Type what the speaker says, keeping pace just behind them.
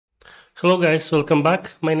Hello guys, welcome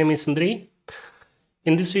back. My name is Andrei.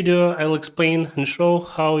 In this video, I'll explain and show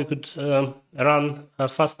how you could run a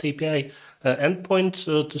FastAPI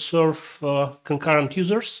endpoint to serve concurrent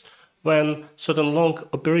users when certain long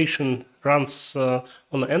operation runs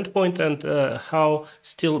on the endpoint, and how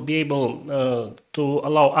still be able to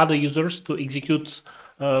allow other users to execute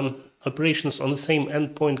operations on the same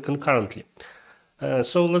endpoint concurrently.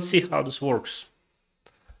 So let's see how this works.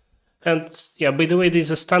 And yeah, by the way, there's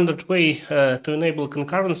a standard way to enable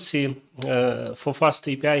concurrency for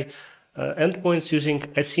FastAPI endpoints using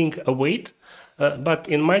async await. But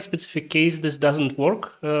in my specific case, this doesn't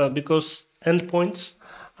work because endpoints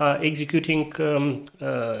are executing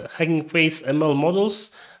Hugging Face ML models,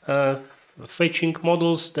 fetching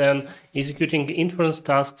models, then executing inference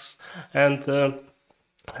tasks, and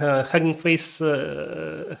Hugging Face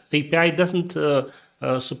API doesn't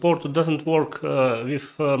support or doesn't work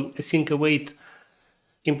with async await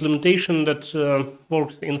implementation that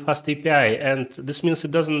works in FastAPI, and this means it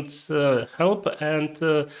doesn't help.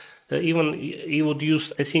 And even you would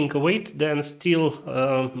use async await, then still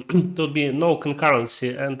there would be no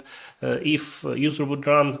concurrency. And if user would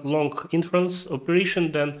run long inference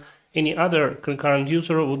operation, then any other concurrent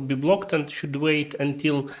user would be blocked and should wait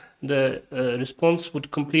until the response would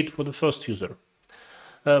complete for the first user.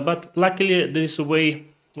 But luckily, there is a way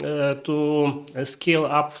to scale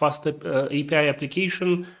up FastAPI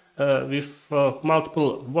application with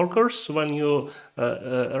multiple workers. When you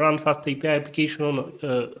run FastAPI application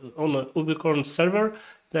on a Concurrent server,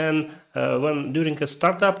 then when during a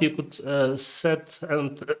startup you could set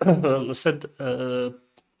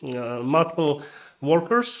multiple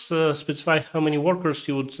workers, specify how many workers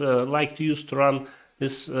you would like to use to run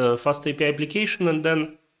this FastAPI application, and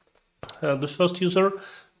then the first user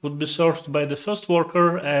would be served by the first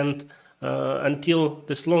worker, and until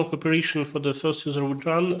this long operation for the first user would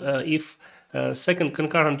run, if second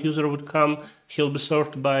concurrent user would come, he'll be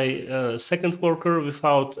served by second worker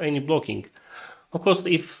without any blocking. Of course,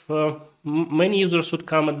 if many users would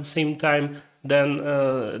come at the same time, then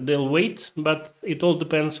they'll wait, but it all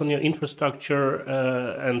depends on your infrastructure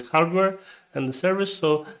and hardware and the service.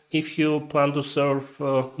 So if you plan to serve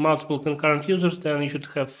multiple concurrent users, then you should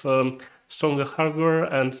have stronger hardware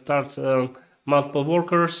and start multiple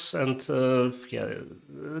workers, and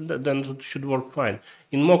then it should work fine.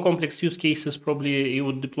 In more complex use cases, probably you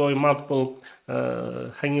would deploy multiple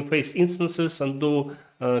Hugging Face instances and do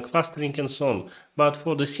clustering and so on. But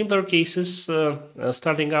for the simpler cases,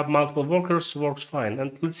 starting up multiple workers works fine.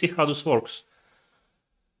 And let's see how this works.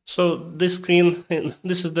 So this screen,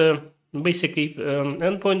 this is the basic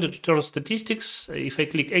endpoint that returns statistics. If I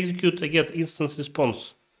click execute, I get instance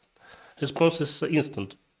response. Response is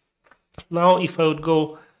instant. Now, if I would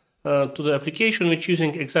go to the application, which is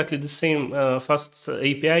using exactly the same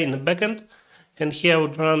FastAPI in the backend, and here I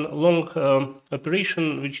would run a long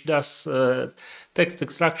operation which does text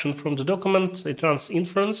extraction from the document. It runs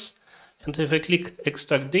inference, and if I click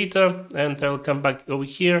extract data, and I'll come back over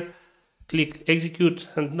here, click execute,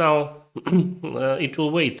 and now it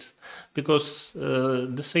will wait, because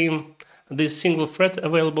this single thread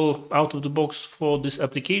available out of the box for this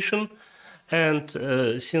application. And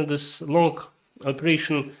since this long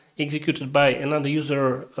operation executed by another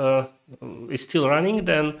user is still running,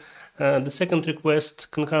 then the second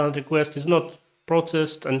request, concurrent request, is not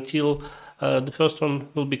processed until the first one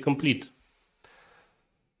will be complete.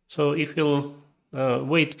 So if you'll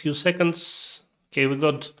wait a few seconds, okay, we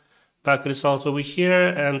got back result over here,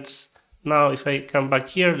 and now if I come back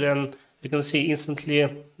here, then you can see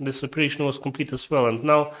instantly this operation was complete as well. And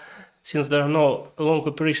now, since there are no long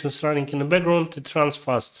operations running in the background, it runs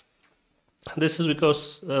fast. This is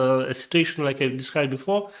because a situation like I described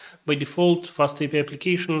before, by default, FastAPI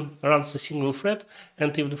application runs a single thread,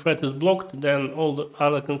 and if the thread is blocked, then all the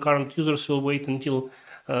other concurrent users will wait until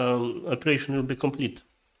operation will be complete.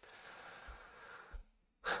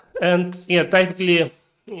 And yeah, typically,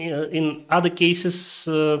 in other cases,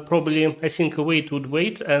 probably async await would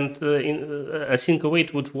wait, and async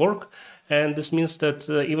await would work. And this means that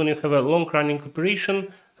even if you have a long-running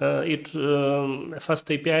operation,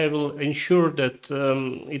 FastAPI will ensure that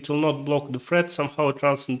it will not block the thread. Somehow it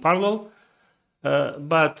runs in parallel.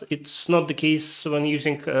 But it's not the case when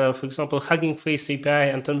using, for example, Hugging Face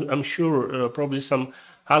API, and I'm sure probably some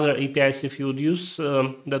other APIs if you would use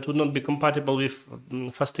that would not be compatible with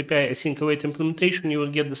FastAPI async await implementation, you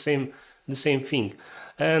will get the same thing.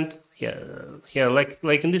 And yeah,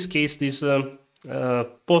 like in this case, this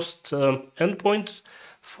post endpoint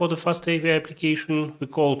for the FastAPI application we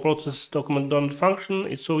call process document donor function.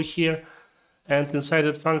 It's over here, and inside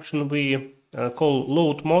that function we call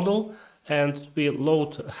load model. and we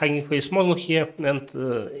load Hugging Face model here, and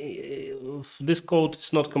this code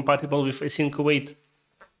is not compatible with async await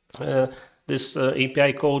this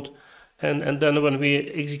API code, and then when we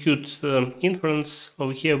execute inference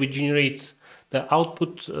over here, we generate the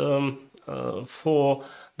output for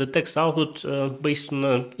the text output based on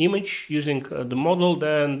an image using the model.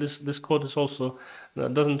 Then this code is also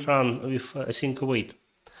doesn't run with async await.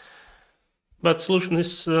 But solution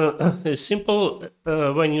is simple.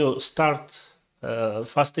 When you start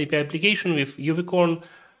FastAPI application with Unicorn,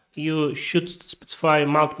 you should specify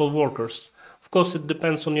multiple workers. Of course, it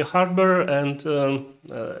depends on your hardware, and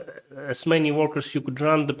as many workers you could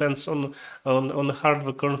run depends on the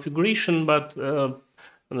hardware configuration. But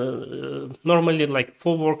normally, like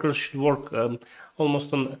 4 workers should work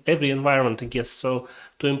almost on every environment, I guess. So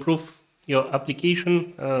to improve your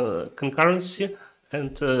application concurrency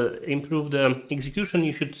and improve the execution,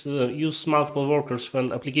 you should use multiple workers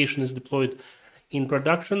when application is deployed in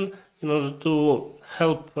production, in order to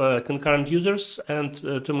help concurrent users and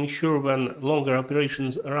to make sure when longer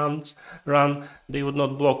operations run, they would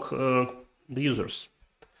not block the users.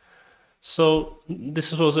 So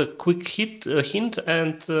this was a quick hint,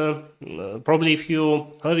 and probably if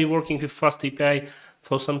you already working with FastAPI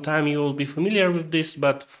for some time, you will be familiar with this.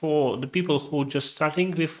 But for the people who are just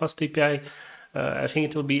starting with FastAPI, I think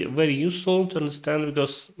it will be very useful to understand,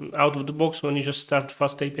 because out of the box, when you just start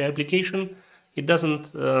FastAPI application, it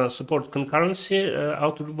doesn't support concurrency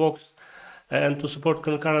out of the box. And to support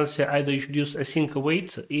concurrency, either you should use async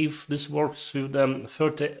await if this works with the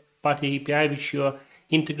third-party API which you are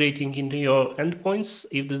integrating into your endpoints.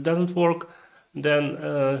 If this doesn't work,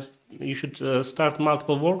 then you should start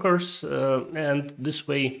multiple workers, and this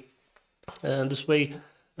way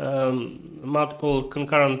multiple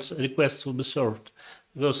concurrent requests will be served.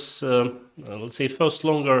 Because let's say first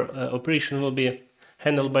longer operation will be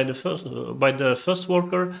handled by the first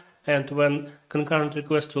worker, and when concurrent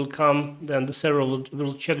request will come, then the server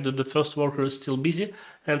will check that the first worker is still busy,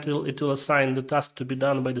 and it will assign the task to be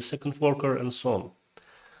done by the second worker, and so on.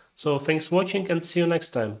 So thanks for watching, and see you next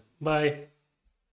time. Bye.